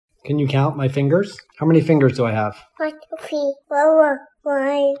Can you count my fingers? How many fingers do I have? 1, 2, 3, 4,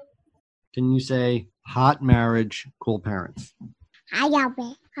 5. Can you say hot marriage, cool parents? I love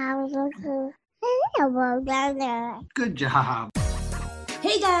it. Good job.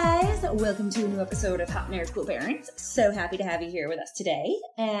 Hey guys, welcome to a new episode of Hot Marriage Cool Parents. So happy to have you here with us today,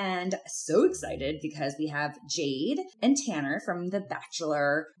 and so excited because we have Jade and Tanner from the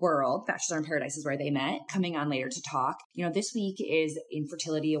Bachelor world. Bachelor in Paradise is where they met, coming on later to talk. You know, this week is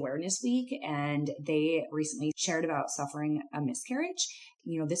Infertility Awareness Week, and they recently shared about suffering a miscarriage.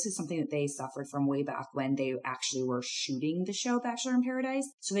 You know, this is something that they suffered from way back when they actually were shooting the show Bachelor in Paradise.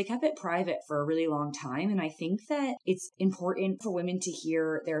 So they kept it private for a really long time. And I think that it's important for women to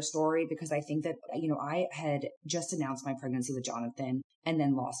hear their story because I think that, you know, I had just announced my pregnancy with Jonathan and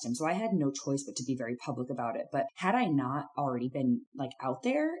then lost him. So I had no choice but to be very public about it. But had I not already been like out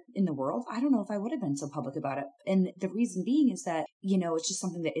there in the world, I don't know if I would have been so public about it. And the reason being is that, you know, it's just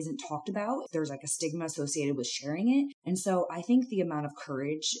something that isn't talked about. There's like a stigma associated with sharing it. And so I think the amount of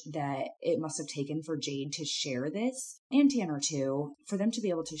courage that it must have taken for Jade to share this, and Tanner too, for them to be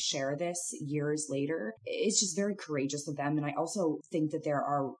able to share this years later, it's just very courageous of them. And I also think that there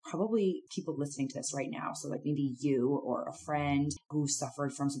are probably people listening to this right now. So like maybe you or a friend who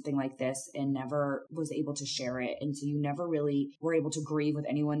suffered from something like this and never was able to share it. And so you never really were able to grieve with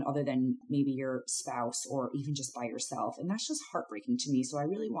anyone other than maybe your spouse or even just by yourself. And that's just heartbreaking to me. So I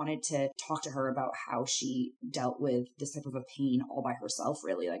really wanted to talk to her about how she dealt with this type of a pain all by herself,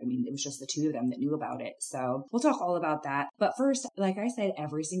 really. Like, I mean, it was just the two of them that knew about it. So we'll talk all about that. But first, like I said,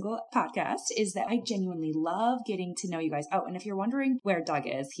 every single podcast is that I genuinely love getting to know you guys. Oh, and if you're wondering where Doug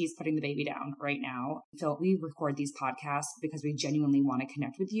is, he's putting the baby down right now. So we record these podcasts because we genuinely want to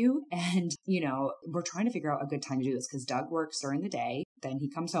connect with you. And, you know, we're trying to figure out a good time to do this because Doug works during the day. Then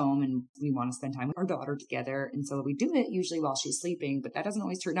he comes home and we want to spend time with our daughter together. And so we do it usually while she's sleeping, but that doesn't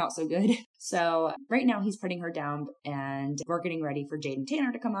always turn out so good. So right now he's putting her down and we're getting ready for Jade and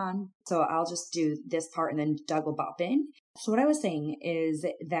Tanner to come on. So I'll just do this part and then Doug will bop in. So what I was saying is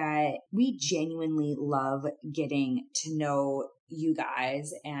that we genuinely love getting to know you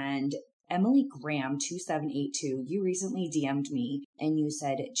guys. And Emily Graham 2782, you recently DM'd me and you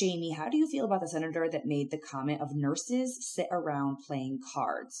said, Jamie, how do you feel about the senator that made the comment of nurses sit around playing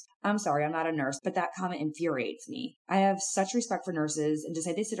cards? I'm sorry, I'm not a nurse, but that comment infuriates me. I have such respect for nurses, and to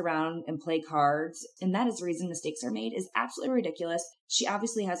say they sit around and play cards, and that is the reason mistakes are made, is absolutely ridiculous. She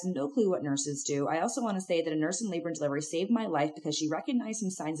obviously has no clue what nurses do. I also want to say that a nurse in labor and delivery saved my life because she recognized some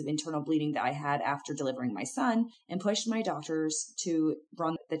signs of internal bleeding that I had after delivering my son and pushed my doctors to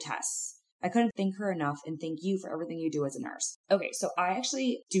run the tests. I couldn't thank her enough and thank you for everything you do as a nurse. Okay, so I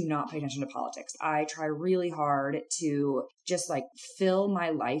actually do not pay attention to politics. I try really hard to just like fill my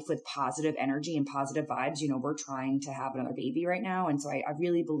life with positive energy and positive vibes. You know, we're trying to have another baby right now. And so I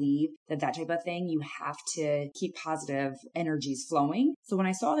really believe that type of thing, you have to keep positive energies flowing. So when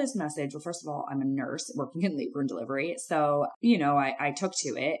I saw this message, well, first of all, I'm a nurse working in labor and delivery. So, you know, I took to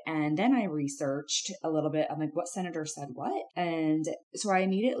it and then I researched a little bit. I'm like, what senator said what? And so I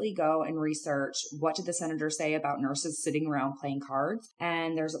immediately go and research what did the senator say about nurses sitting around playing cards.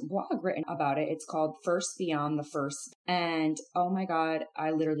 And there's a blog written about it. It's called First Beyond the First. And oh my God,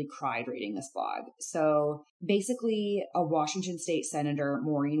 I literally cried reading this blog. So basically, a Washington state senator,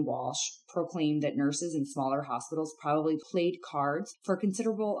 Maureen Walsh, proclaimed that nurses in smaller hospitals probably played cards for a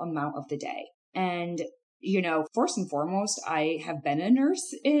considerable amount of the day. And you know, first and foremost, I have been a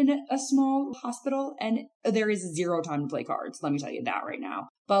nurse in a small hospital and there is zero time to play cards. Let me tell you that right now.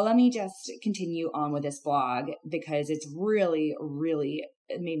 But let me just continue on with this blog because it's really, really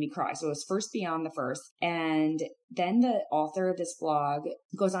it made me cry. So it was First Beyond the First. And then the author of this blog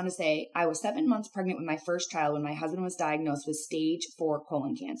goes on to say, I was 7 months pregnant with my first child when my husband was diagnosed with stage 4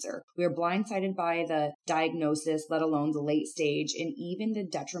 colon cancer. We were blindsided by the diagnosis, let alone the late stage, and even the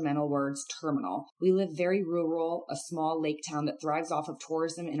detrimental words terminal. We live very rural, a small lake town that thrives off of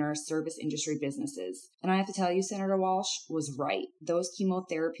tourism and our service industry businesses. And I have to tell you, Senator Walsh was right. Those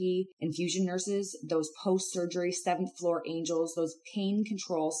chemotherapy infusion nurses, those post-surgery 7th floor angels, those pain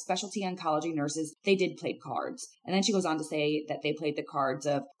control specialty oncology nurses, they did play cards. And then she goes on to say that they played the cards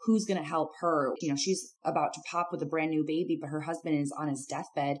of who's going to help her. You know, she's about to pop with a brand new baby, but her husband is on his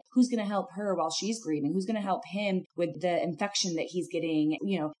deathbed. Who's going to help her while she's grieving? Who's going to help him with the infection that he's getting?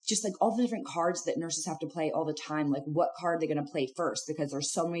 You know, just like all the different cards that nurses have to play all the time. Like what card they're going to play first, because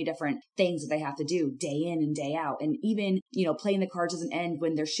there's so many different things that they have to do day in and day out. And even, you know, playing the cards doesn't end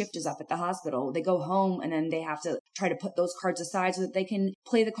when their shift is up at the hospital. They go home and then they have to try to put those cards aside so that they can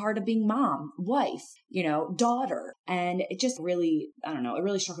play the card of being mom, wife, you know, daughter. And it just really, I don't know, it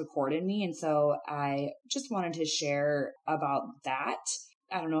really struck a chord in me. And so I just wanted to share about that.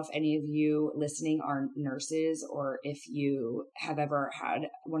 I don't know if any of you listening are nurses or if you have ever had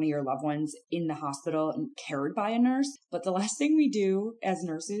one of your loved ones in the hospital and cared by a nurse, but the last thing we do as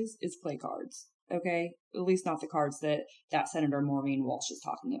nurses is play cards. Okay, at least not the cards that Senator Maureen Walsh is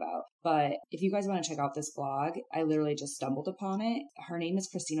talking about. But if you guys want to check out this blog, I literally just stumbled upon it. Her name is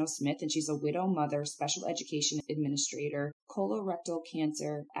Christina Smith, and she's a widow mother, special education administrator, colorectal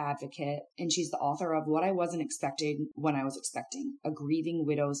cancer advocate, and she's the author of What I Wasn't Expecting When I Was Expecting, a grieving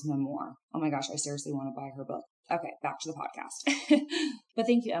widow's memoir. Oh my gosh, I seriously want to buy her book. Okay, back to the podcast. But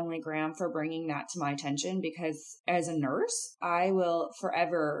thank you, Emily Graham, for bringing that to my attention, because as a nurse, I will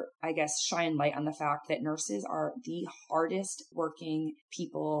forever, I guess, shine light on the fact that nurses are the hardest working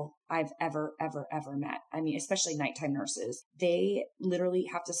people I've ever met. I mean, especially nighttime nurses. They literally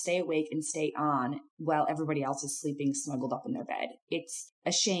have to stay awake and stay on while everybody else is sleeping snuggled up in their bed. It's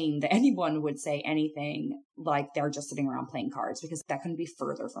a shame that anyone would say anything like they're just sitting around playing cards, because that couldn't be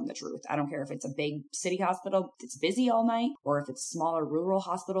further from the truth. I don't care if it's a big city hospital that's busy all night, or if it's a smaller rural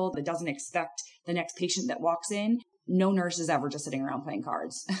hospital that doesn't expect the next patient that walks in. No nurse is ever just sitting around playing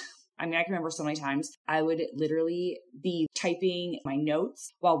cards. I mean, I can remember so many times I would literally be typing my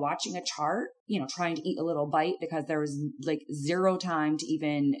notes while watching a chart, trying to eat a little bite, because there was like zero time to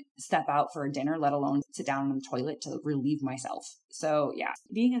even step out for a dinner, let alone sit down in the toilet to relieve myself. So yeah,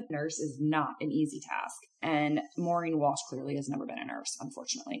 being a nurse is not an easy task. And Maureen Walsh clearly has never been a nurse,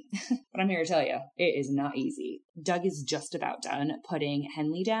 unfortunately. But I'm here to tell you, it is not easy. Doug is just about done putting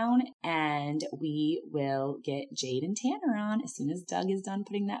Henley down, and we will get Jade and Tanner on as soon as Doug is done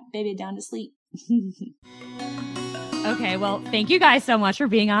putting that baby down to sleep. Okay, well, thank you guys so much for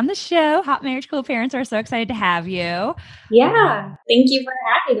being on the show. Hot Marriage Cool Parents are so excited to have you. Yeah, thank you for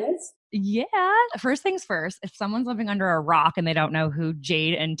having us. Yeah. First things first, if someone's living under a rock and they don't know who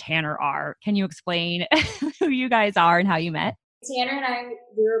Jade and Tanner are, can you explain who you guys are and how you met? Tanner and I,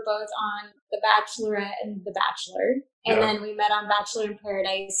 we were both on The Bachelorette and The Bachelor. And then we met on Bachelor in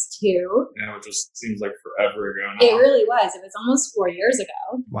Paradise too. Yeah, it just seems like forever ago now. It really was. It was almost 4 years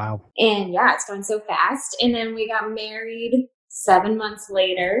ago. Wow. And yeah, it's gone so fast. And then we got married 7 months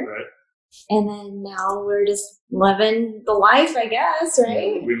later. Right. And then now we're just living the life, I guess,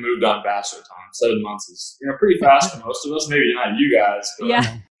 right? We moved on Bachelor time. 7 months is pretty fast for most of us. Maybe not you guys, but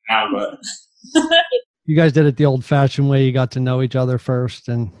Yeah. now, but You guys did it the old-fashioned way. You got to know each other first,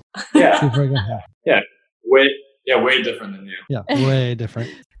 and yeah, yeah, way different than you. yeah, way different.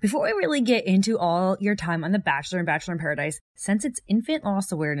 Before we really get into all your time on The Bachelor and Bachelor in Paradise, since it's Infant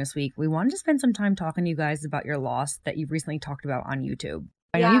Loss Awareness Week, we wanted to spend some time talking to you guys about your loss that you've recently talked about on YouTube.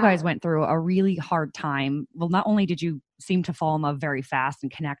 I know you guys went through a really hard time. Well, not only did you seem to fall in love very fast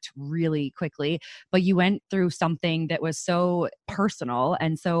and connect really quickly, but you went through something that was so personal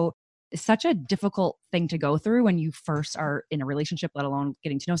and such a difficult thing to go through when you first are in a relationship, let alone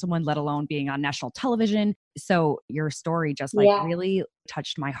getting to know someone, let alone being on national television. So your story just really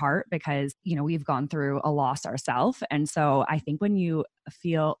touched my heart, because, we've gone through a loss ourselves. And so I think when you I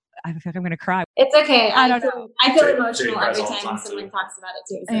feel like I'm going to cry. It's okay. I don't know. I feel emotional every time someone talks about it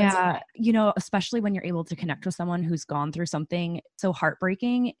too. So yeah. Okay. Especially when you're able to connect with someone who's gone through something so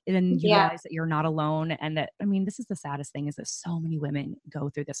heartbreaking, and you realize that you're not alone. And that, this is the saddest thing, is that so many women go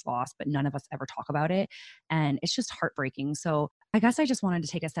through this loss, but none of us ever talk about it. And it's just heartbreaking. So I guess I just wanted to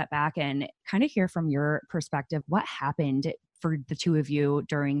take a step back and kind of hear from your perspective, what happened for the two of you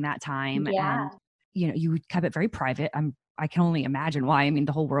during that time. Yeah. And, you kept it very private. I can only imagine why.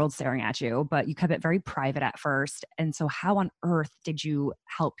 The whole world's staring at you, but you kept it very private at first. And so how on earth did you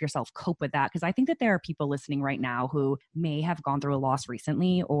help yourself cope with that? Because I think that there are people listening right now who may have gone through a loss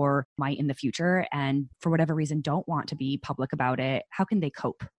recently or might in the future, and for whatever reason don't want to be public about it. How can they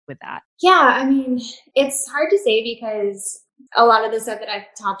cope with that? Yeah, it's hard to say, because a lot of the stuff that I've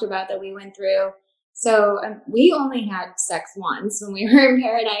talked about that we went through. So we only had sex once when we were in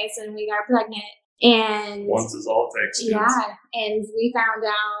Paradise and we got pregnant. And once is all it takes. Kids. Yeah. And we found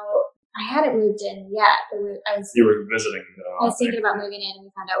out, I hadn't moved in yet. But you were visiting. I was thinking about moving in, and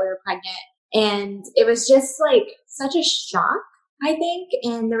we found out we were pregnant. And it was just such a shock, I think.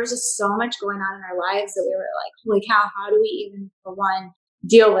 And there was just so much going on in our lives that we were like, holy cow, how do we even, for one,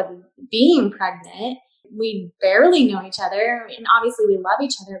 deal with being pregnant? We barely know each other, and obviously we love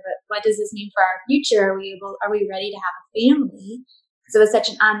each other, but what does this mean for our future? Are we ready to have a family? Because it was such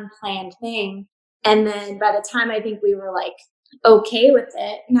an unplanned thing. And then by the time I think we were okay with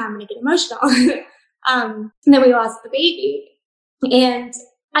it, now I'm going to get emotional. And then we lost the baby. And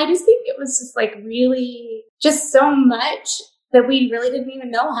I just think it was just really just so much that we really didn't even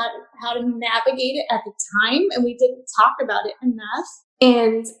know how to navigate it at the time. And we didn't talk about it enough.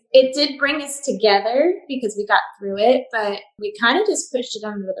 And it did bring us together because we got through it, but we kind of just pushed it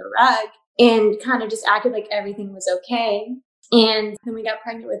under the rug and kind of just acted like everything was okay. And then we got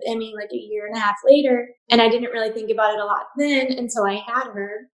pregnant with Emmy like a year and a half later. And I didn't really think about it a lot then until I had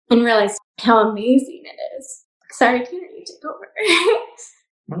her and realized how amazing it is. Sorry, Tanner, you took over.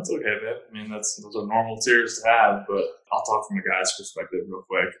 That's okay, babe. I mean, those are normal tears to have, but I'll talk from a guy's perspective real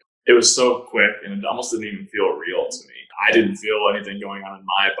quick. It was so quick and it almost didn't even feel real to me. I didn't feel anything going on in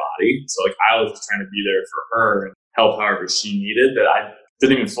my body. So like I was just trying to be there for her and help however she needed, that I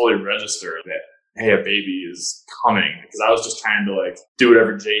didn't even fully register that, hey, a baby is coming, because I was just trying to like do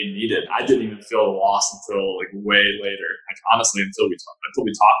whatever Jade needed. I didn't even feel the loss until like way later. Like honestly, until we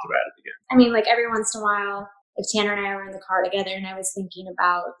talked about it again. I mean, like every once in a while, if Tanner and I were in the car together and I was thinking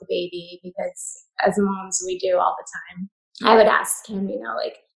about the baby, because as moms, we do all the time, I would ask him,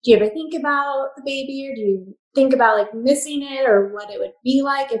 like, do you ever think about the baby, or do you think about like missing it, or what it would be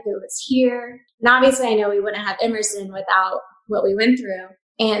like if it was here? And obviously I know we wouldn't have Emerson without what we went through,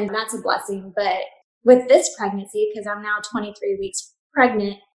 and that's a blessing. But with this pregnancy, because I'm now 23 weeks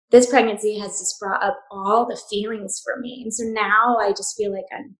pregnant, this pregnancy has just brought up all the feelings for me. And so now I just feel like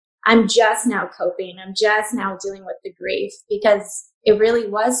I'm just now coping. I'm just now dealing with the grief, because it really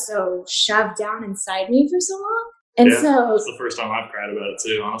was so shoved down inside me for so long. And so it's the first time I've cried about it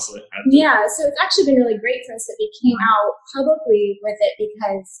too, honestly. Yeah. So it's actually been really great for us that we came out publicly with it,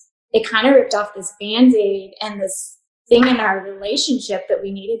 because it kind of ripped off this Band-Aid and this thing in our relationship that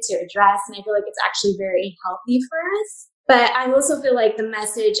we needed to address. And I feel like it's actually very healthy for us. But I also feel like the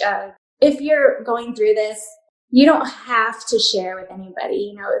message of, if you're going through this, you don't have to share with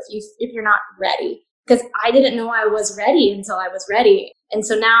anybody, if you're not ready. Because I didn't know I was ready until I was ready. And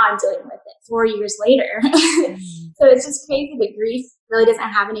so now I'm dealing with it 4 years later. So it's just crazy that grief really doesn't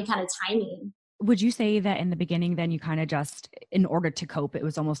have any kind of timing. Would you say that in the beginning, then you kind of just, in order to cope, it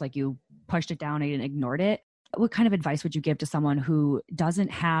was almost like you pushed it down and ignored it? What kind of advice would you give to someone who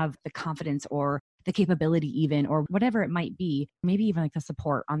doesn't have the confidence or the capability even, or whatever it might be, maybe even like the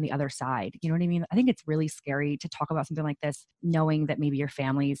support on the other side? You know what I mean? I think it's really scary to talk about something like this, knowing that maybe your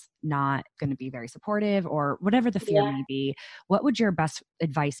family's not going to be very supportive, or whatever the fear may be. What would your best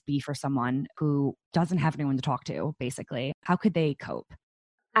advice be for someone who doesn't have anyone to talk to, basically? How could they cope?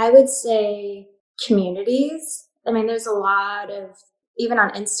 I would say communities. I mean, there's a lot of, even on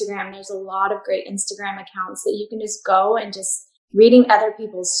Instagram, there's a lot of great Instagram accounts that you can just go, and just reading other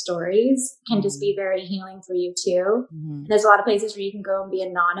people's stories can just be very healing for you too. Mm-hmm. There's a lot of places where you can go and be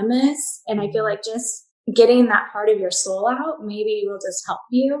anonymous. And I feel like just getting that part of your soul out maybe will just help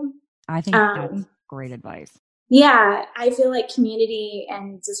you. I think that's great advice. Yeah. I feel like community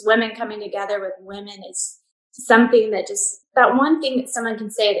and just women coming together with women is something that just, that one thing that someone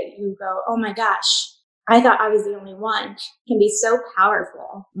can say that you go, oh my gosh, I thought I was the only one, can be so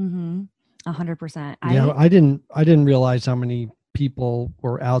powerful. 100%. Yeah, I didn't realize how many people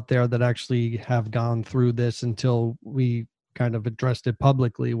were out there that actually have gone through this until we kind of addressed it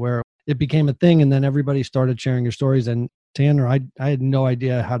publicly, where it became a thing, and then everybody started sharing your stories. And Tanner, I had no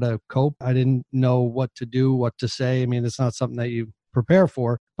idea how to cope. I didn't know what to do, what to say. I mean, it's not something that you prepare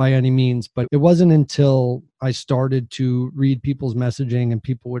for by any means, but it wasn't until I started to read people's messaging and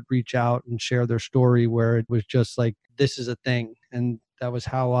people would reach out and share their story where it was just like, this is a thing. And that was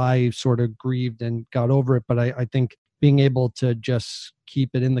how I sort of grieved and got over it. But I think being able to just keep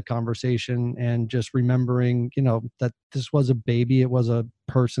it in the conversation and just remembering, that this was a baby, it was a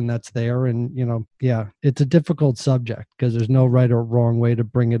person that's there. And, it's a difficult subject because there's no right or wrong way to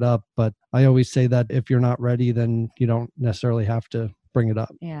bring it up. But I always say that if you're not ready, then you don't necessarily have to bring it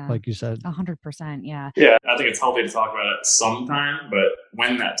up. Yeah. Like you said. 100%. Yeah. Yeah. I think it's healthy to talk about it sometime, but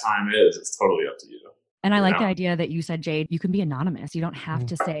when that time is, it's totally up to you. And I like the idea that you said, Jade, you can be anonymous. You don't have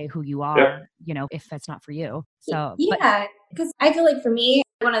to say who you are, if that's not for you. So yeah, because I feel like for me,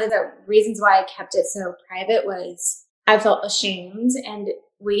 one of the reasons why I kept it so private was I felt ashamed, and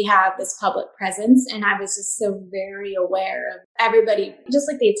we have this public presence, and I was just so very aware of everybody, just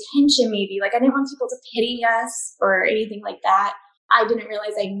like the attention maybe. Like I didn't want people to pity us or anything like that. I didn't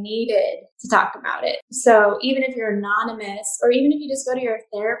realize I needed to talk about it. So even if you're anonymous, or even if you just go to your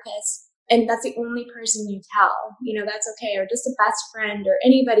therapist, and that's the only person you tell, that's okay. Or just a best friend or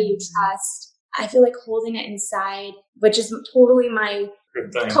anybody you trust. I feel like holding it inside, which is totally my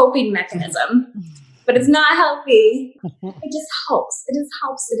coping mechanism, but it's not healthy. It just helps. It just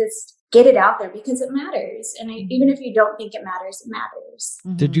helps to just get it out there because it matters. And even if you don't think it matters, it matters.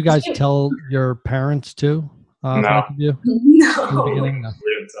 Did you guys tell your parents too? No. No. We didn't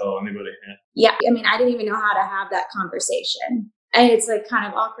tell anybody. Yeah. I mean, I didn't even know how to have that conversation. And it's like kind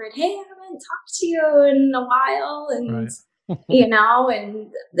of awkward. Hey, I haven't talked to you in a while. And you know, and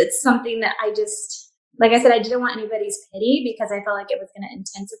it's something that I just, like I said, I didn't want anybody's pity because I felt like it was going to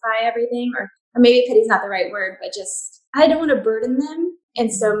intensify everything, or maybe pity's not the right word, but just, I didn't want to burden them.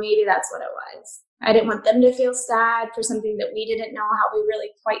 And so maybe that's what it was. I didn't want them to feel sad for something that we didn't know how we really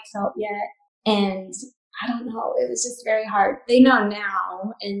quite felt yet. And I don't know, it was just very hard. They know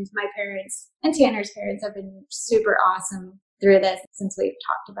now, and my parents and Tanner's parents have been super awesome through this since we've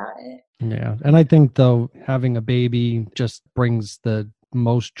talked about it. Yeah. And I think, though, having a baby just brings the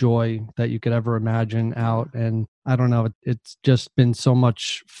most joy that you could ever imagine out. And I don't know, it's just been so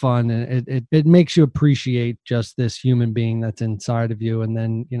much fun, and it makes you appreciate just this human being that's inside of you. And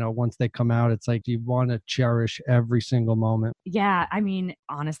then, you know, once they come out, it's like you want to cherish every single moment. Yeah. I mean,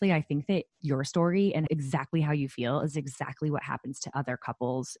 honestly, I think that your story and exactly how you feel is exactly what happens to other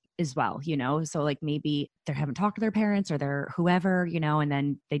couples as well, you know? So like maybe they haven't talked to their parents or their whoever, you know, and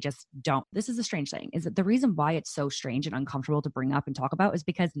then they just don't. This is a strange thing, is that the reason why it's so strange and uncomfortable to bring up and talk about is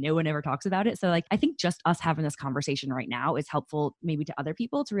because no one ever talks about it. So like, I think just us having this conversation right now is helpful maybe to other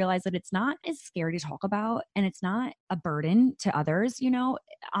people to realize that it's not as scary to talk about and it's not a burden to others. You know,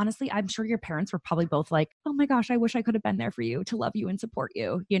 honestly, I'm sure your parents were probably both like, oh my gosh, I wish I could have been there for you to love you and support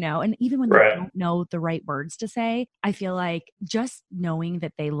you, you know? And even when they don't know the right words to say, I feel like just knowing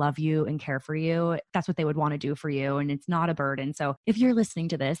that they love you and care for you, that's what they would want to do for you. And it's not a burden. So if you're listening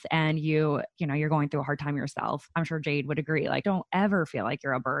to this and you know, you're going through a hard time yourself, I'm sure Jade would agree. Like, don't ever feel like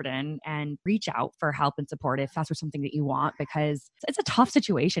you're a burden, and reach out for help and support if that's something that you want, because it's a tough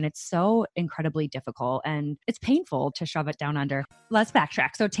situation. It's so incredibly difficult and it's painful to shove it down under. Let's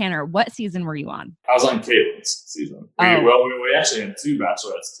backtrack. So Tanner, what season were you on? I was on Caitlin's season. We actually had two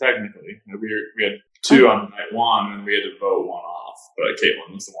bachelorettes technically. We had two on night one, and we had to vote one off. But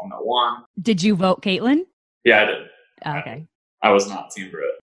Caitlin was the one that won. Did you vote Caitlin? Yeah, I did. Okay. I was not Team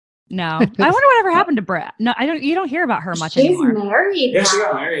Britt. No, I wonder whatever happened to Brett. No, I don't. You don't hear about her much anymore. She's married. Yeah, she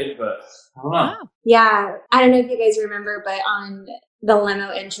got married, but I don't know. Oh. Yeah, I don't know if you guys remember, but on the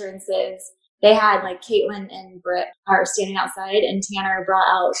limo entrances, they had like Caitlin and Britt are standing outside, and Tanner brought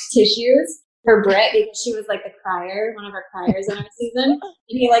out tissues for Britt because she was like the crier, one of our criers in our season, and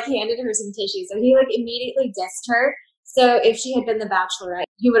he like handed her some tissues, so he like immediately dissed her. So if she had been the Bachelorette,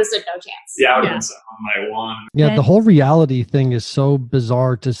 he would have stood no chance. Yeah, I would have been on night one. Yeah, the whole reality thing is so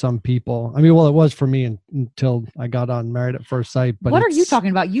bizarre to some people. I mean, well, it was for me until I got on Married at First Sight. But what are you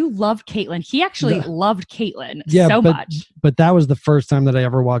talking about? You loved Caitlin. He actually loved Caitlin much. But that was the first time that I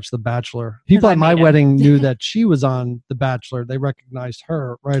ever watched The Bachelor. People at my wedding knew that she was on The Bachelor. They recognized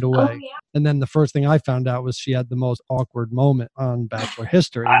her right away. Oh, yeah. And then the first thing I found out was she had the most awkward moment on Bachelor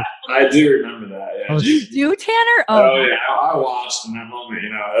history. I do remember that. Yeah. You do, Tanner? Oh yeah, I watched in that moment. You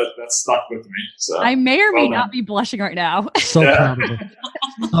know, that stuck with me. So I may or may not be blushing right now. So proud of her.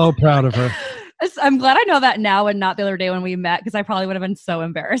 So proud of her. I'm glad I know that now and not the other day when we met, because I probably would have been so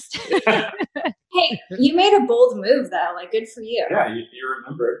embarrassed. Hey, you made a bold move though. Like, good for you. Yeah, you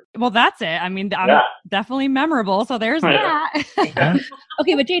remember. Well, that's it. I mean, I'm definitely memorable. So there's that.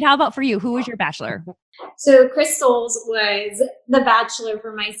 Okay, but Jade, how about for you? Who was your bachelor? So Chris Soules was the bachelor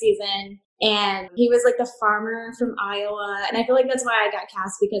for my season. And he was like the farmer from Iowa. And I feel like that's why I got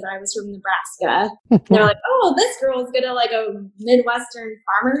cast, because I was from Nebraska. They're like, oh, this girl is gonna like a Midwestern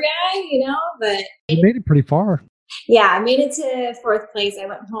farmer guy, you know? But you made it pretty far. Yeah, I made it to 4th place. I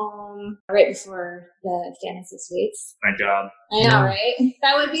went home right before the fantasy suites. Thank God. I know, right?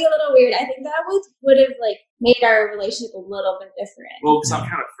 That would be a little weird. I think that would have like made our relationship a little bit different. Well, because I'm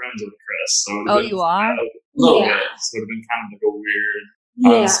kind of friends with Chris. So you are? A little bit. So it would have been kind of like a weird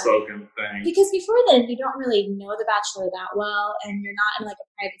unspoken thing. Because before then, you don't really know the Bachelor that well, and you're not in like a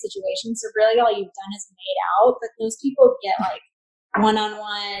private situation. So really all you've done is made out. But those people get like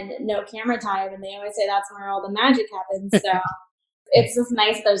one-on-one, no camera time, and they always say that's where all the magic happens. So it's just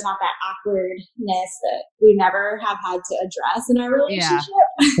nice that there's not that awkwardness that we never have had to address in our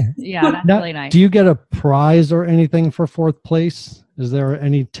relationship. Yeah, that's really nice. Do you get a prize or anything for 4th place? Is there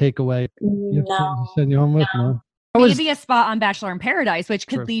any takeaway you send you home with? No. Maybe a spot on Bachelor in Paradise, which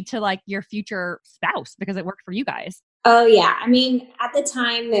could lead to like your future spouse because it worked for you guys. Oh yeah. I mean, at the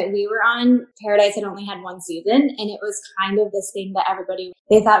time that we were on, Paradise had only had one season, and it was kind of this thing that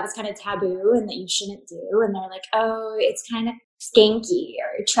they thought was kind of taboo and that you shouldn't do. And they're like, oh, it's kind of skanky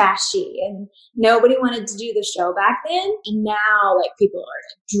or trashy, and nobody wanted to do the show back then. And now like people are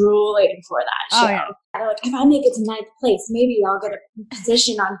like drooling for that show. Oh, yeah. They're like, if I make it to 9th place, maybe I'll get a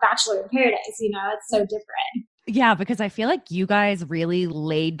position on Bachelor in Paradise. You know, it's so different. Yeah, because I feel like you guys really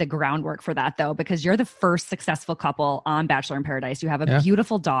laid the groundwork for that, though, because you're the first successful couple on Bachelor in Paradise. You have a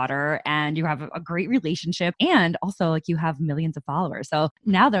beautiful daughter and you have a great relationship. And also, like, you have millions of followers. So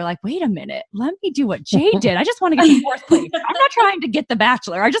now they're like, wait a minute, let me do what Jade did. I just want to get to fourth place. I'm not trying to get the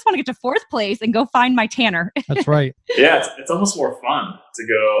Bachelor. I just want to get to fourth place and go find my Tanner. That's right. Yeah, it's almost more fun to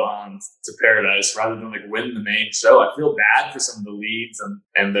go on to Paradise rather than like win the main show. I feel bad for some of the leads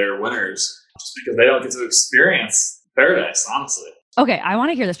and their winners just because they don't get to experience Paradise, honestly. Okay, I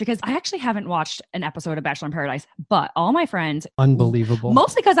want to hear this because I actually haven't watched an episode of Bachelor in Paradise, but all my friends, unbelievable.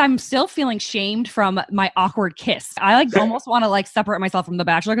 Mostly because I'm still feeling shamed from my awkward kiss. I like almost want to like separate myself from The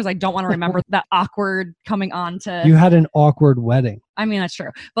Bachelor because I don't want to remember that awkward coming on to. You had an awkward wedding. I mean, that's true.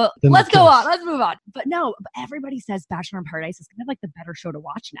 But Then let's the go kiss. on. Let's move on. But no, everybody says Bachelor in Paradise is kind of like the better show to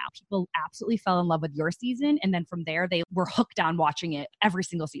watch now. People absolutely fell in love with your season. And then from there, they were hooked on watching it every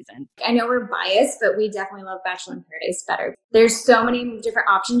single season. I know we're biased, but we definitely love Bachelor in Paradise better. There's so many different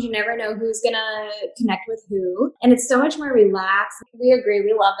options. You never know who's going to connect with who. And it's so much more relaxed. We agree.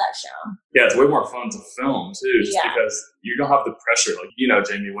 We love that show. Yeah, it's way more fun to film too, just because you don't have the pressure. Like, you know,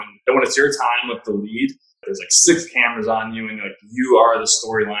 Jamie, when it's your time with the lead, there's like 6 cameras on you and like you are the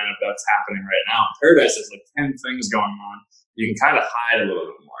storyline of that's happening right now. Paradise has like 10 things going on. You can kind of hide a little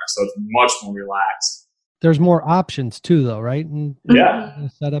bit more. So it's much more relaxed. There's more options too, though, right? And Yeah. the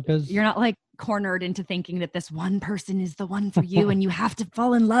setup is. You're not like cornered into thinking that this one person is the one for you and you have to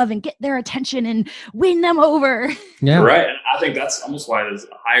fall in love and get their attention and win them over. Yeah. Right. And I think that's almost why there's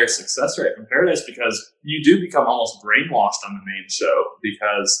a higher success rate from Paradise, because you do become almost brainwashed on the main show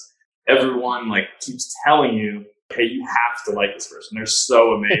because everyone like keeps telling you, hey, you have to like this person. They're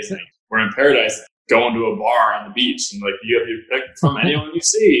so amazing. Where in Paradise, going to a bar on the beach and like you have your pick from anyone you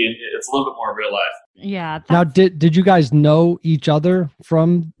see, and it's a little bit more real life. Yeah. Now, did you guys know each other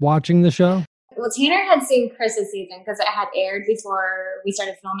from watching the show? Well, Tanner had seen Chris's season because it had aired before we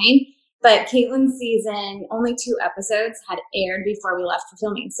started filming. But Caitlin's season, only 2 episodes had aired before we left for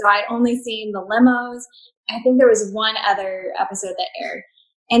filming. So I'd only seen the limos. I think there was one other episode that aired.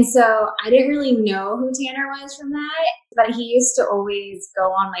 And so I didn't really know who Tanner was from that, but he used to always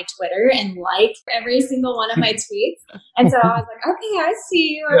go on my Twitter and like every single one of my tweets. And so I was like, okay, I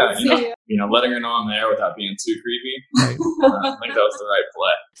see you. I see you. You know, letting her know I'm there without being too creepy. I think that was the right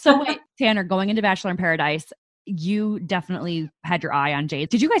play. So wait, Tanner, going into Bachelor in Paradise, you definitely had your eye on Jade.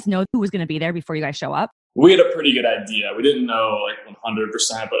 Did you guys know who was going to be there before you guys show up? We had a pretty good idea. We didn't know like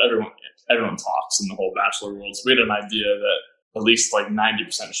 100%, but everyone talks in the whole Bachelor world. So we had an idea that at least like 90%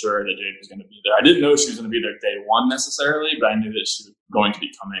 sure that Jade was going to be there. I didn't know she was going to be there day one necessarily, but I knew that she was going to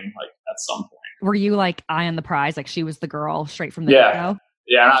be coming like at some point. Were you like eye on the prize? Like she was the girl straight from the get-go? go?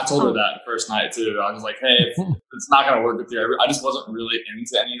 Yeah, and I told her that the first night too. I was like, hey, it's not going to work with you. I just wasn't really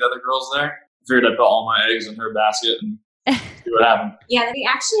into any of the other girls there. I figured I'd put all my eggs in her basket and see what happened. Yeah, we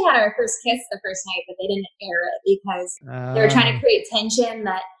actually had our first kiss the first night, but they didn't air it because they were trying to create tension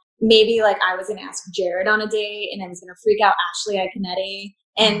that maybe like I was going to ask Jared on a date and I was going to freak out Ashley Iaconetti.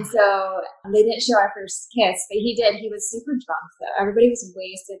 And so they didn't show our first kiss, but he did. He was super drunk though. Everybody was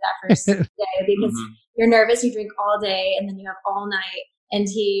wasted that first day because you're nervous, you drink all day and then you have all night. And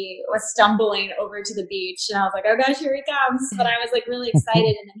he was stumbling over to the beach and I was like, oh gosh, here he comes. But I was like really excited.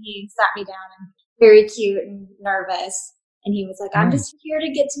 And then he sat me down and very cute and nervous. And he was like, I'm just here to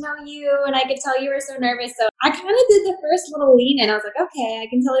get to know you. And I could tell you were so nervous. So I kind of did the first little lean in. I was like, okay, I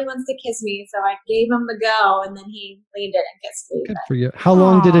can tell he wants to kiss me. So I gave him the go. And then he leaned in and kissed me. Good for you. How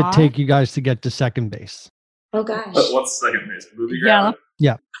long did it take you guys to get to second base? Oh, gosh. What's second base? Movie ground?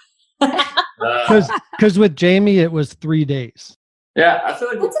 Yeah. Because with Jamie, it was 3 days. Yeah, I feel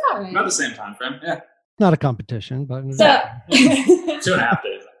like that's about right. About the same time frame. Yeah. Not a competition, but. So, 2.5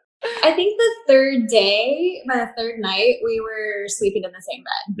 days. I think the third day, by the third night, we were sleeping in the same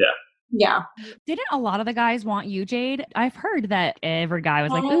bed. Yeah. Yeah. Didn't a lot of the guys want you, Jade? I've heard that every guy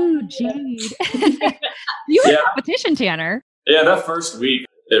was like, ooh, Jade. You were competition, Tanner. Yeah, that first week,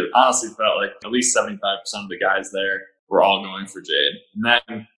 it honestly felt like at least 75% of the guys there were all going for Jade. And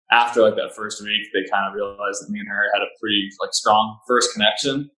then after like that first week, they kind of realized that me and her had a pretty like strong first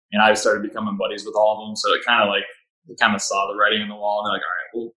connection. And I started becoming buddies with all of them. So it kind of like, they kind of saw the writing on the wall and they're like, all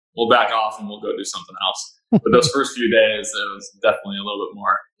right, we'll back off and we'll go do something else. But those first few days, it was definitely a little bit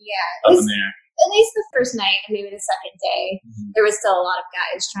more up in the air. At least the first night, maybe the second day, there was still a lot of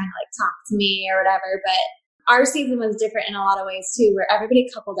guys trying to like talk to me or whatever. But our season was different in a lot of ways too, where everybody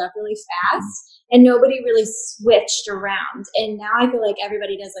coupled up really fast and nobody really switched around. And now I feel like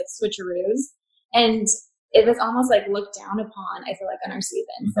everybody does like switcheroos. And it was almost like looked down upon, I feel like, on our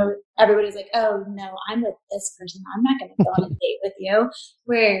season. So everybody's like, oh, no, I'm with this person. I'm not going to go on a date with you,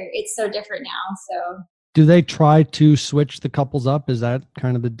 where it's so different now. So Do they try to switch the couples up? Is that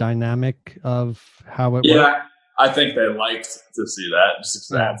kind of the dynamic of how it works? Yeah, I think they liked to see that just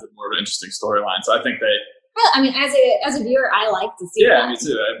because it adds more of an interesting storyline. So I think they. Well, I mean, as a viewer, I like to see that. Yeah, me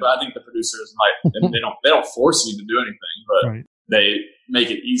too. But I think the producers might. They don't force you to do anything, but they make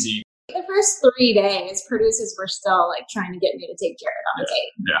it easy. The first 3 days, producers were still like trying to get me to take Jared on a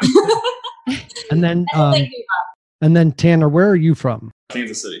date. Yeah. And then Tanner, where are you from?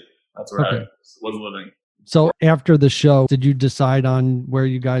 Kansas City. That's where I was living. So after the show, did you decide on where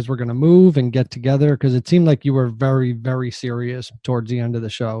you guys were going to move and get together? Because it seemed like you were very, very serious towards the end of the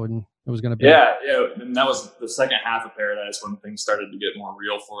show, and it was going to be. Yeah. And that was the second half of Paradise when things started to get more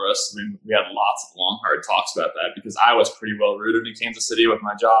real for us. I mean, we had lots of long, hard talks about that because I was pretty well rooted in Kansas City with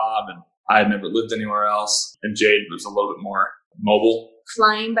my job, and I had never lived anywhere else. And Jade was a little bit more mobile.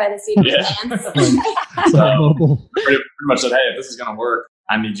 Flying by the seat of his pants. So pretty much said, hey, if this is going to work,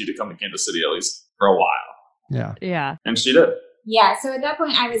 I need you to come to Kansas City at least for a while. Yeah. And she did. Yeah. So at that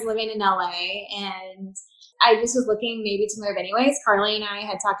point, I was living in LA and I just was looking maybe to move anyways. Carly and I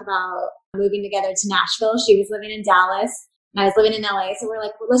had talked about moving together to Nashville. She was living in Dallas and I was living in LA. So we're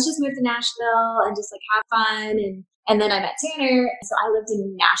like, well, let's just move to Nashville and just like have fun. And then I met Tanner. So I lived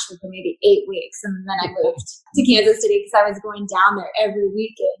in Nashville for maybe 8 weeks. And then I moved to Kansas City because I was going down there every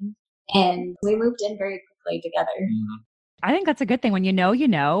weekend. And we moved in very quickly together. Mm-hmm. I think that's a good thing. When you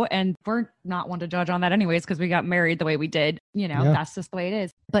know, and we're not one to judge on that anyways, because we got married the way we did, that's just the way it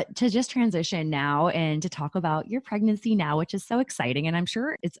is. But to just transition now and to talk about your pregnancy now, which is so exciting. And I'm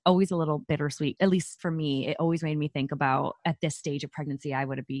sure it's always a little bittersweet, at least for me. It always made me think about at this stage of pregnancy, I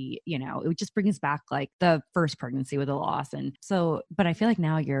would be, it just brings back like the first pregnancy with a loss. And so, but I feel like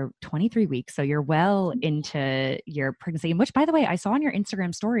now you're 23 weeks. So you're well into your pregnancy, and which by the way, I saw on your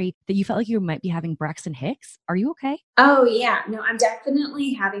Instagram story that you felt like you might be having Braxton Hicks. Are you okay? Oh yeah, no, I'm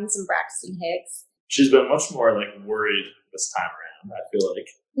definitely having some Braxton Hicks. She's been much more like worried this time around, I feel like.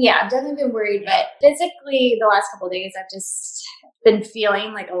 Yeah, I've definitely been worried, but physically the last couple of days I've just been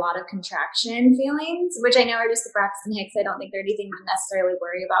feeling like a lot of contraction feelings, which I know are just the Braxton Hicks. I don't think they're anything to necessarily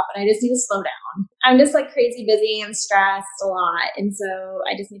worry about, but I just need to slow down. I'm just like crazy busy and stressed a lot. And so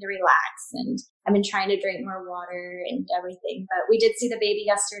I just need to relax. And I've been trying to drink more water and everything, but we did see the baby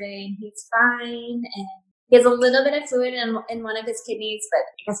yesterday and he's fine. And he has a little bit of fluid in one of his kidneys, but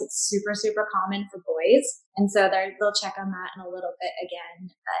I guess it's super, super common for boys. And so they'll check on that in a little bit again.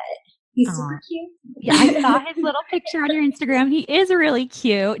 But he's super cute. Yeah, I saw his little picture on your Instagram. He is really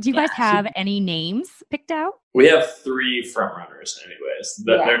cute. Do you guys have any names picked out? We have 3 front runners anyways.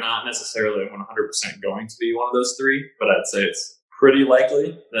 They're not necessarily 100% going to be one of those 3, but I'd say it's pretty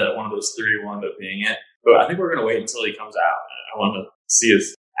likely that one of those 3 will end up being it. But I think we're going to wait until he comes out. I want to see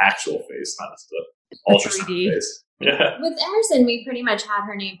his actual face, not just the ultrasound face. Yeah. With Emerson, we pretty much had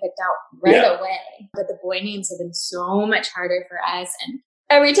her name picked out right away. But the boy names have been so much harder for us. And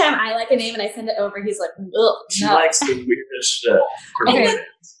every time I like a name and I send it over, he's like, ugh, she likes the weirdest shit. Okay.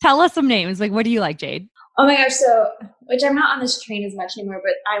 Tell us some names. Like, what do you like, Jade? Oh my gosh. So, which I'm not on this train as much anymore,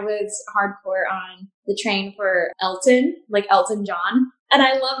 but I was hardcore on the train for Elton, like Elton John. And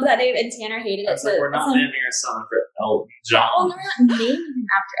I love that name, and Tanner hated it. So we're not naming our son for Elton John. Oh, no, we're not naming him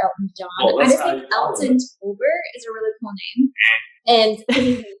after Elton John. Well, I just think Elton Tolber is a really cool name. And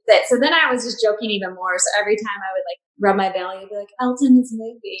he hates it. So then I was just joking even more. So every time I would like rub my belly, I'd be like, Elton is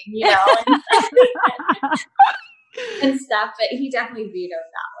moving, and stuff. But he definitely vetoed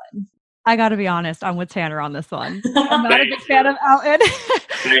that one. I got to be honest, I'm with Tanner on this one. I'm not a big fan of Elton,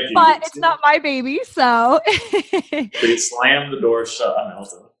 but it's not my baby, so. They slammed the door shut on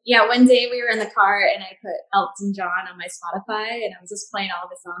Elton. Yeah, one day we were in the car and I put Elton John on my Spotify and I was just playing all of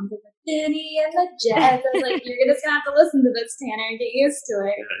his songs. I was like, Benny and the Jets. I was like, you're just going to have to listen to this, Tanner, and get used to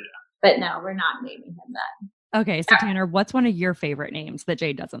it. Yeah. But no, we're not naming him that. Okay, so Tanner, what's one of your favorite names that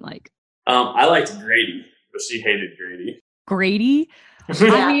Jade doesn't like? I liked Grady, but she hated Grady. Grady?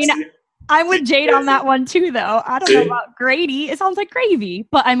 I mean, I'm with Jade on that one too, though. I don't know about Grady. It sounds like gravy,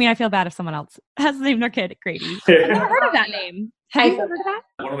 but I mean, I feel bad if someone else has named their kid Grady. I've never heard of that name. Have you heard of that?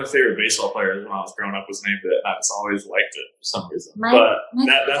 One of my favorite baseball players when I was growing up was named it. I just always liked it for some reason.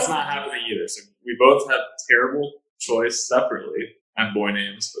 That's not happening either. So we both have terrible choice separately on boy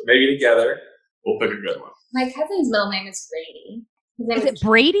names, but maybe together we'll pick a good one. My cousin's middle name is Grady. Is it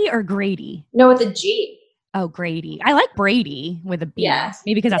Brady or Grady? No, with a G. Oh, Grady. I like Brady with a B. Yeah.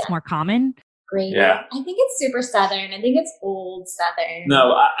 Maybe because that's more common. Grady. Yeah. I think it's super Southern. I think it's old Southern.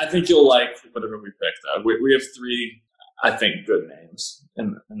 No, I think you'll like whatever we picked. We have 3, I think, good names.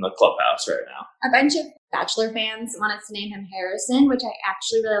 in the clubhouse right now. A bunch of Bachelor fans want us to name him Harrison, which I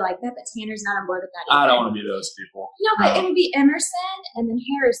actually really like that, but Tanner's not on board with that either. I don't want to be those people. No, but it would be Emerson and then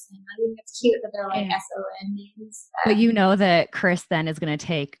Harrison. I think it's cute that they're like SON names. But you know that Chris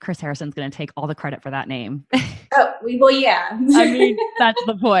Harrison's going to take all the credit for that name. Yeah. I mean, that's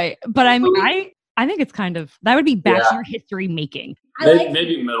the point. But I think it's kind of, that would be Bachelor history making.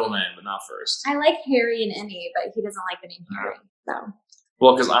 Maybe middle name, but not first. I like Harry and Emmy, but he doesn't like the name Harry. So.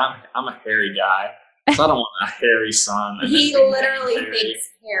 Well, because I'm a hairy guy, so I don't want a hairy son. He literally thinks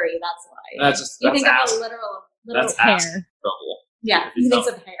Harry. That's why. That's you think of a literal that's hair. Trouble. Yeah, he thinks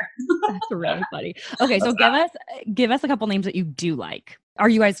of hair. That's really funny. Okay, so give us a couple names that you do like. Are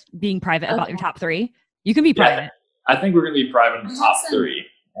you guys being private about your top 3? You can be private. I think we're going to be private in the top 3.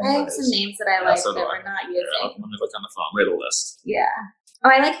 I have some names that I like that we're not using. Yeah, let me look on the phone. We had a list. Yeah. Oh,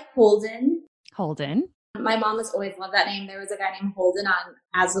 I like Holden. Holden. My mom has always loved that name. There was a guy named Holden on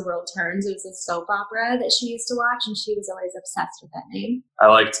As the World Turns. It was a soap opera that she used to watch, and she was always obsessed with that name. I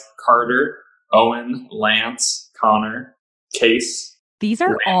liked Carter, Owen, Lance, Connor, Case. These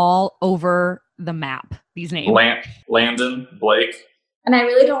are all over the map, these names. Landon, Blake. And I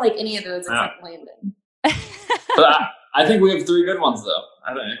really don't like any of those except Landon. But I think we have 3 good ones, though.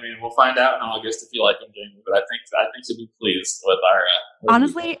 I mean, we'll find out in August if you like them, Jamie. But I think you'll be pleased with our.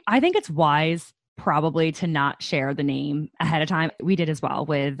 Honestly, I think it's wise probably to not share the name ahead of time. We did as well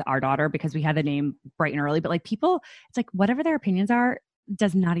with our daughter because we had the name bright and early. But like people, it's like whatever their opinions are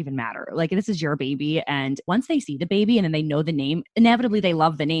does not even matter. Like this is your baby, and once they see the baby and then they know the name, inevitably they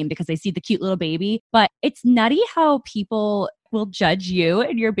love the name because they see the cute little baby. But it's nutty how people will judge you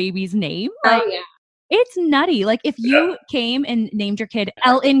and your baby's name. Like, oh yeah. It's nutty. Like if you came and named your kid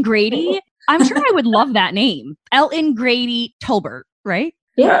Elton Grady, I'm sure I would love that name. Elton Grady Tolbert, right?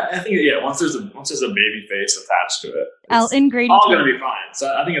 Yeah, I think once there's a baby face attached to it, Elton Grady, all going to be fine. So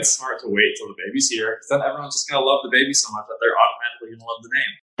I think it's smart to wait till the baby's here, because then everyone's just going to love the baby so much that they're automatically going to love the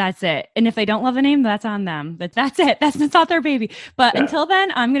name. That's it. And if they don't love the name, that's on them. But that's it. That's not their baby. But until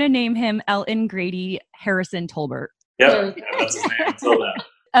then, I'm going to name him Elton Grady Harrison Tolbert. Yep, that's his name until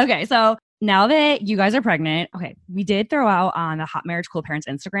then. Okay, so now that you guys are pregnant, we did throw out on the Hot Marriage Cool Parents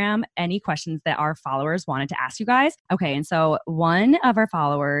Instagram any questions that our followers wanted to ask you guys. Okay, and so one of our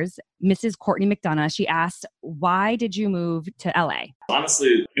followers, Mrs. Courtney McDonough, she asked, why did you move to LA?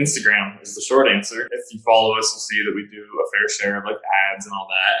 Honestly, Instagram is the short answer. If you follow us, you'll see that we do a fair share of like ads and all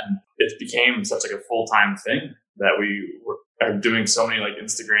that. And it became such like a full-time thing that we are doing so many like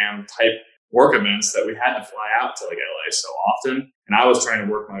Instagram type work events that we had to fly out to like LA so often. And I was trying to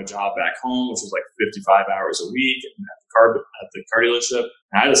work my job back home, which was like 55 hours a week at the car dealership.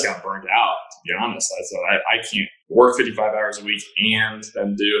 And I just got burned out, to be honest. I said, I can't work 55 hours a week and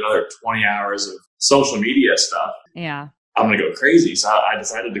then do another 20 hours of social media stuff. Yeah. I'm going to go crazy. So I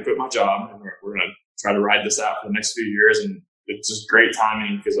decided to quit my job, and we're going to try to ride this out for the next few years. And it's just great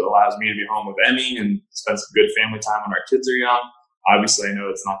timing because it allows me to be home with Emmy and spend some good family time when our kids are young. Obviously, I know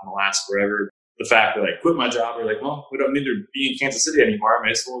it's not going to last forever. The fact that I quit my job, we're like, well, we don't need to be in Kansas City anymore. I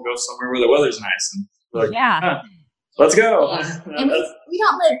may as well go somewhere where the weather's nice. And we're like, let's go. And we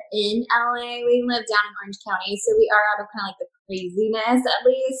don't live in LA. We live down in Orange County. So we are out of kind of like the craziness, at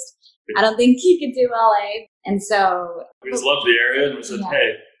least. I don't think you could do LA. And so we just love the area. And we said,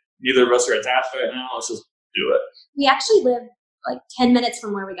 hey, neither of us are attached right now. Let's just do it. We actually live like 10 minutes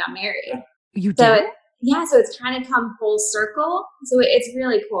from where we got married. You do? So it's kind of come full circle. So it's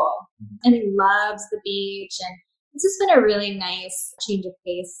really cool. And he loves the beach. And it's just been a really nice change of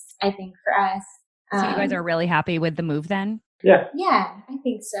pace, I think, for us. So you guys are really happy with the move then? Yeah. Yeah, I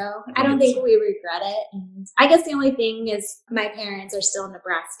think so. I don't think we regret it. And I guess the only thing is my parents are still in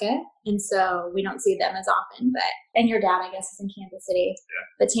Nebraska. And so we don't see them as often. And your dad, I guess, is in Kansas City. Yeah.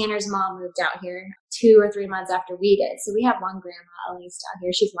 But Tanner's mom moved out here 2 or 3 months after we did. So we have one grandma, at least, out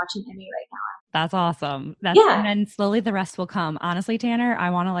here. She's watching Emmy right now. That's awesome. And then slowly the rest will come. Honestly, Tanner,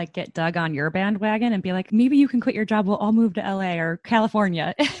 I want to like get Doug on your bandwagon and be like, maybe you can quit your job. We'll all move to LA or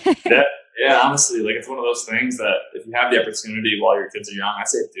California. Yeah, honestly, like it's one of those things that if you have the opportunity while your kids are young, I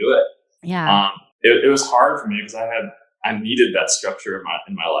say do it. Yeah. It was hard for me because I needed that structure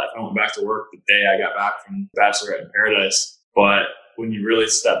in my life. I went back to work the day I got back from Bachelorette in Paradise. But when you really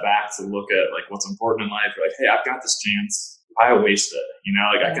step back to look at like what's important in life, you're like, hey, I've got this chance. I waste it.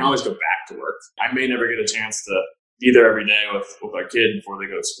 I can always go back to work. I may never get a chance to be there every day with our kid before they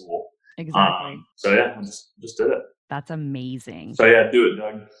go to school. Exactly. So yeah, I just did it. That's amazing. So yeah, do it,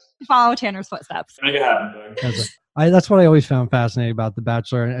 Doug. Follow Tanner's footsteps. Make it happen, Doug. That's what I always found fascinating about The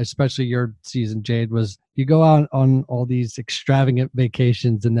Bachelor, and especially your season, Jade, was you go out on all these extravagant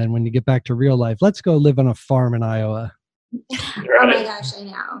vacations, and then when you get back to real life, let's go live on a farm in Iowa. Oh my gosh, I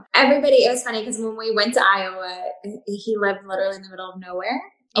know. Everybody, it was funny because when we went to Iowa, he lived literally in the middle of nowhere.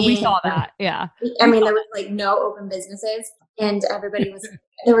 Oh, we And, saw that. Yeah. I mean, there was like no open businesses, and everybody was,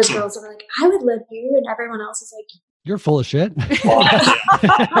 there was girls that were like, I would live here. And everyone else was like, You're full of shit.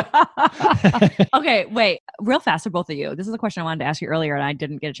 Okay, wait, real fast for both of you. This is a question I wanted to ask you earlier and I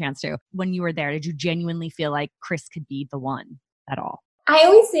didn't get a chance to. When you were there, did you genuinely feel like Chris could be the one at all? I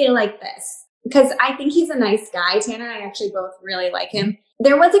always say it like this because I think he's a nice guy. Tanner and I actually both really like him.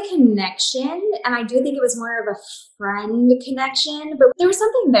 There was a connection, and I do think it was more of a friend connection, but there was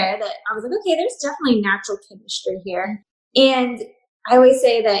something there that I was like, okay, there's definitely natural chemistry here. And I always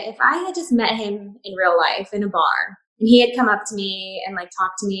say that if I had just met him in real life in a bar and he had come up to me and like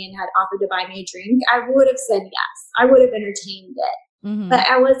talked to me and had offered to buy me a drink, I would have said yes. I would have entertained it. Mm-hmm. But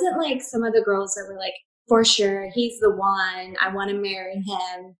I wasn't like some of the girls that were like, for sure, he's the one. I want to marry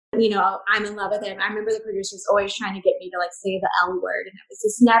him. You know, I'm in love with him. I remember the producers always trying to get me to like say the L word, and it was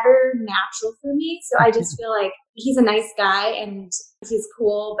just never natural for me. So I just feel like he's a nice guy and he's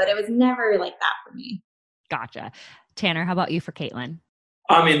cool, but it was never like that for me. Gotcha. Tanner, how about you for Caitlin?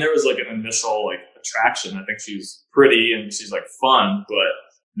 I mean, there was like an initial like attraction. I think she's pretty and she's like fun, but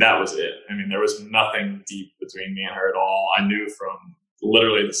that was it. I mean, there was nothing deep between me and her at all. I knew from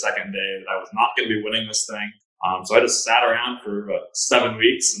literally the second day that I was not going to be winning this thing. So I just sat around for about 7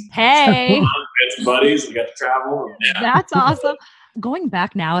 weeks and Hey, we had some buddies and got to travel. And, yeah. that's awesome. Going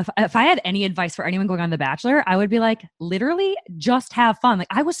back now, if I had any advice for anyone going on The Bachelor, I would be like, literally just have fun. Like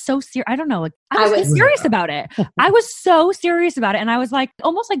I was so serious. I don't know. Like I was so serious about it. I was so serious about it. And I was like,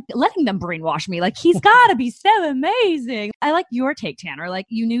 almost like letting them brainwash me. Like, he's got to be so amazing. I like your take, Tanner. Like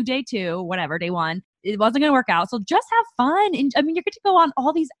you knew day 2, whatever, day 1, it wasn't going to work out. So just have fun. And I mean, you're going to go on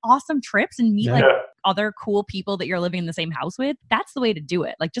all these awesome trips and meet like other cool people that you're living in the same house with. That's the way to do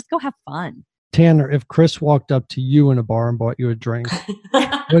it. Like just go have fun. Tanner, if Chris walked up to you in a bar and bought you a drink,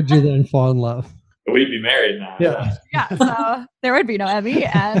 would you then fall in love? We'd be married now. Yeah. So there would be no Emmy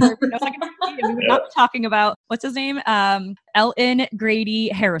and there would be no second Emmy, and we would not be talking about, what's his name? Elton Grady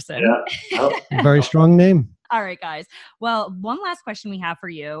Harrison. Yeah. Very strong name. All right, guys. Well, one last question we have for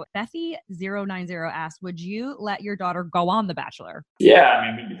you. Bethy090 asked, would you let your daughter go on The Bachelor? Yeah, I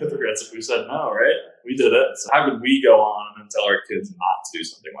mean, we'd be hypocrites if we said no, right? We did it. So how could we go on and tell our kids not to do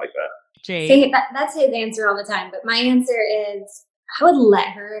something like that? Jade. See, that's his answer all the time. But my answer is I would let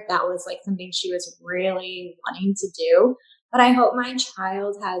her if that was like something she was really wanting to do. But I hope my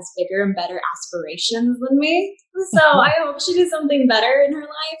child has bigger and better aspirations than me. So I hope she does something better in her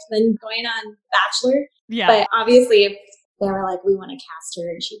life than going on Bachelor. Yeah. But obviously, if they were like, we want to cast her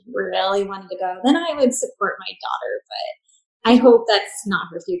and she really wanted to go, then I would support my daughter. But I hope that's not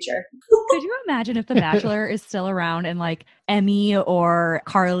her future. Could you imagine if The Bachelor is still around and like Emmy or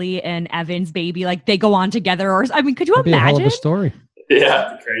Carly and Evan's baby, like they go on together? Or I mean, could you That'd be a hell imagine? of a story. Yeah,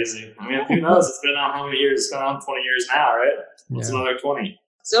 it'd be crazy. I mean, who knows? It's been on how many years? It's been on 20 years now, right? What's another 20?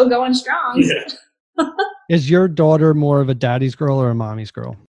 Still going strong. Yeah. Is your daughter more of a daddy's girl or a mommy's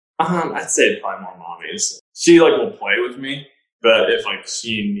girl? I'd say probably more mommies. She like will play with me, but if like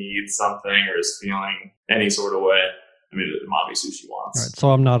she needs something or is feeling any sort of way, I mean, mommy's who she wants. All right,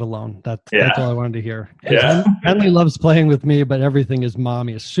 so I'm not alone. That's all I wanted to hear. Yeah. Henley loves playing with me, but everything is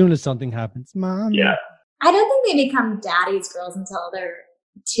mommy. As soon as something happens, mommy. Yeah. I don't think they become daddy's girls until they're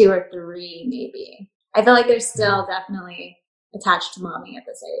 2 or 3, maybe. I feel like they're still definitely attached to mommy at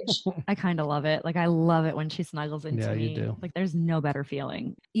this age. I kind of love it. Like, I love it when she snuggles into me. Yeah, you do. Like, there's no better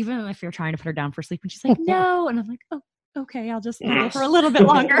feeling. Even if you're trying to put her down for sleep and she's like, no. And I'm like, oh, okay, I'll just snuggle for a little bit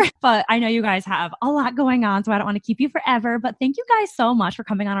longer. But I know you guys have a lot going on, so I don't want to keep you forever. But thank you guys so much for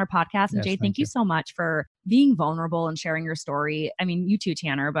coming on our podcast. And Yes, Jade, thank you so much for being vulnerable and sharing your story. I mean, you too,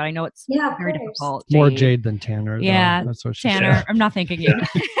 Tanner, but I know it's very difficult. More Jade than Tanner. Though. Yeah, That's what she Tanner, said. I'm not thinking you.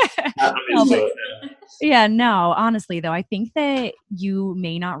 No, but- yeah, no, honestly, though, I think that you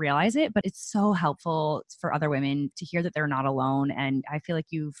may not realize it, but it's so helpful for other women to hear that they're not alone. And I feel like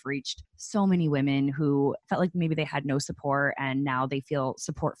you've reached so many women who felt like maybe they had no support and now they feel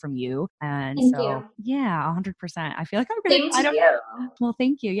support from you. And Thank so, you. yeah, 100%. I feel like Thank you. Well,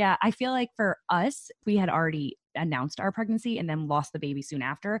 thank you. Yeah, I feel like for us, we had already announced our pregnancy and then lost the baby soon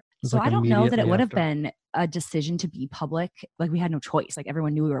after. was So like I don't know that it immediately would have after. been a decision to be public. Like we had no choice. Like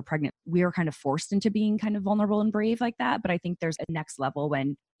everyone knew we were pregnant. We were kind of forced into being kind of vulnerable and brave like that. But I think there's a next level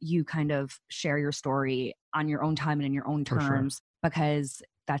when you kind of share your story on your own time and in your own For sure. terms, because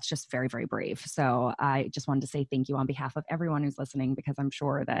that's just very, very brave. So I just wanted to say thank you on behalf of everyone who's listening, because I'm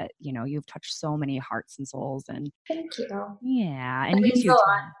sure that, you know, you've touched so many hearts and souls. And Thank you. yeah, That and you means too. a lot.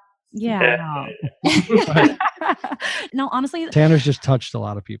 Tom. Yeah. No, honestly, Tanner's just touched a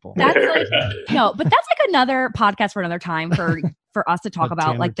lot of people. that's like no, but that's like another podcast for another time for us to talk What, about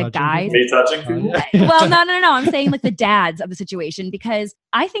Tanner like the touching guys. Me touching people? Well, no. I'm saying like the dads of the situation, because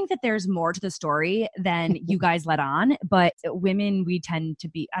I think that there's more to the story than you guys let on. But women, we tend to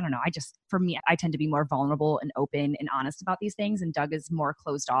be, I don't know. For me, I tend to be more vulnerable and open and honest about these things. And Doug is more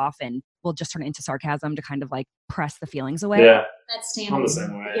closed off and will just turn it into sarcasm to kind of like press the feelings away. Yeah, That's I'm Tanner. the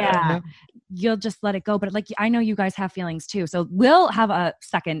same way. Yeah. You'll just let it go. But like, I know you guys have feelings too. So we'll have a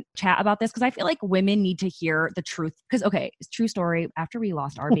second chat about this, because I feel like women need to hear the truth. Because, okay, true story. After we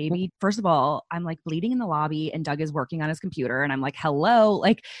lost our baby, first of all, I'm like bleeding in the lobby and Doug is working on his computer and I'm like, hello.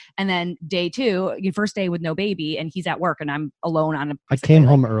 Like, and then day 2, your first day with no baby and he's at work and I'm alone on I came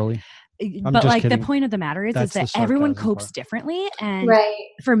home early. But just like kidding. the point of the matter is That's that the everyone sarcasm copes part. differently. And Right.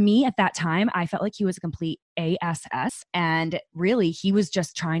 for me at that time, I felt like he was a complete ASS, and really he was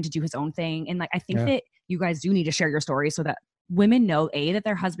just trying to do his own thing. And like, I think that you guys do need to share your story so that women know, A, that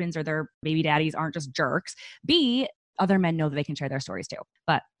their husbands or their baby daddies aren't just jerks. B, other men know that they can share their stories too.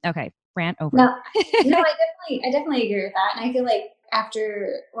 But okay, rant over. No, I definitely agree with that. And I feel like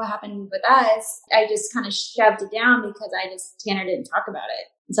after what happened with us, I just kind of shoved it down because Tanner didn't talk about it.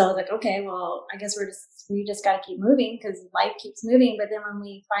 And so I was like, okay, well, I guess we just got to keep moving because life keeps moving. But then when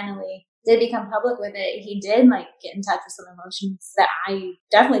we finally did become public with it, he did like get in touch with some emotions that I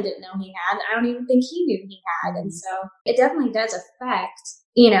definitely didn't know he had. I don't even think he knew he had. And so it definitely does affect,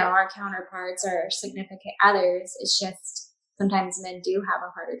 our counterparts or significant others. It's just sometimes men do have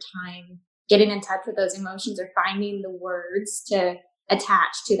a harder time getting in touch with those emotions or finding the words to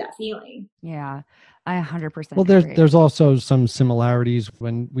attach to that feeling. Yeah, I 100%. Well, there's also some similarities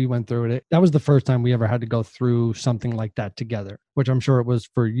when we went through it. That was the first time we ever had to go through something like that together, which I'm sure it was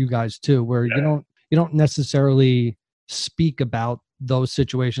for you guys too, where you don't necessarily speak about those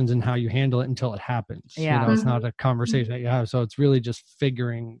situations and how you handle it until it happens. Yeah. It's not a conversation that you have. So it's really just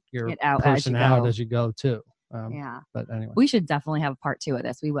figuring your It out person as you out go. as you go too. Yeah. But anyway. We should definitely have a part 2 of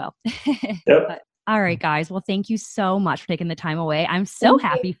this. We will. Yep. But, all right, guys. Well, thank you so much for taking the time away. I'm so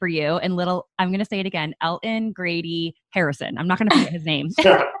happy for you. And I'm going to say it again, Elton Grady Harrison. I'm not going to forget his name.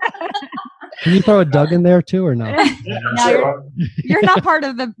 Can you throw a Doug in there too or no? No, you're not part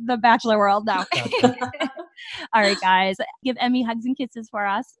of the Bachelor world now. All right, guys. Give Emmy hugs and kisses for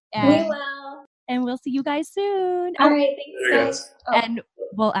us. We will. And we'll see you guys soon. All right. Thanks, guys. And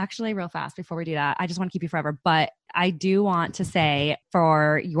well, actually, real fast before we do that, I just want to keep you forever. But I do want to say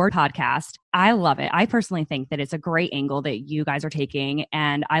for your podcast, I love it. I personally think that it's a great angle that you guys are taking.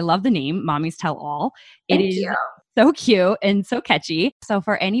 And I love the name, Mommy's Tell All. Thank you. So cute and so catchy. So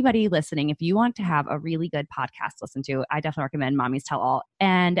for anybody listening, if you want to have a really good podcast to listen to, I definitely recommend Mommy's Tell All.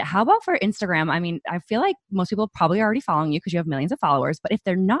 And how about for Instagram? I mean, I feel like most people probably are already following you because you have millions of followers. But if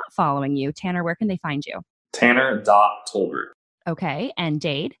they're not following you, Tanner, where can they find you? Tanner.Tolbert. Okay. And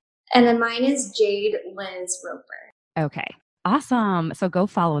Jade? And then mine is Jade Liz Roper. Okay. Awesome. So go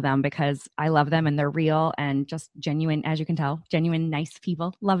follow them because I love them and they're real and just genuine, as you can tell, genuine, nice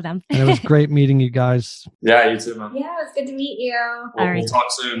people. Love them. And it was great meeting you guys. Yeah, you too, man. Yeah, it's good to meet you. We'll talk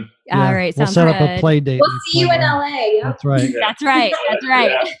soon. All right. We'll Sounds set good. up a play date. We'll see you in LA. Yep. That's right. That's right. That's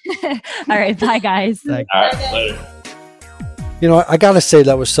right. All right. Bye, guys. Thanks. All right, later. I got to say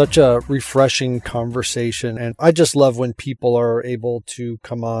that was such a refreshing conversation. And I just love when people are able to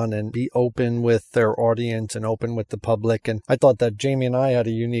come on and be open with their audience and open with the public. And I thought that Jamie and I had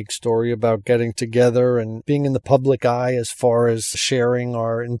a unique story about getting together and being in the public eye as far as sharing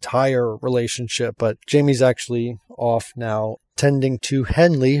our entire relationship. But Jamie's actually off now, tending to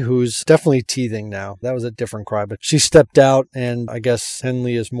Henley, who's definitely teething now. That was a different cry, but she stepped out, and I guess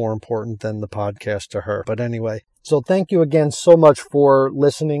Henley is more important than the podcast to her. But anyway, so thank you again so much for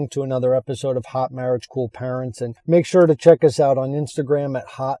listening to another episode of Hot Marriage Cool Parents. And make sure to check us out on Instagram at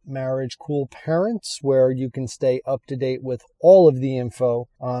Hot Marriage Cool Parents, where you can stay up to date with all of the info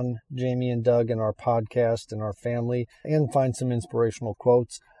on Jamie and Doug and our podcast and our family and find some inspirational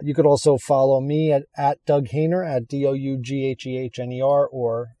quotes. You could also follow me at Doug Hayner at DougHehner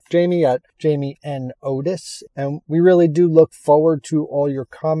or Jamie at Jamie N. Otis. And we really do look forward to all your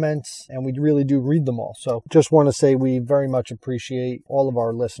comments and we really do read them all. So just want to say we very much appreciate all of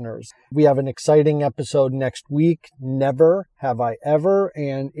our listeners. We have an exciting episode next week. Never have I ever,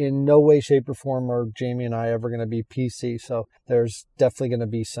 and in no way, shape, or form are Jamie and I ever going to be PC. So there's definitely going to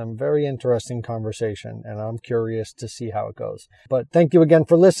be some very interesting conversation and I'm curious to see how it goes. But thank you again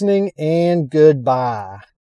for listening and goodbye.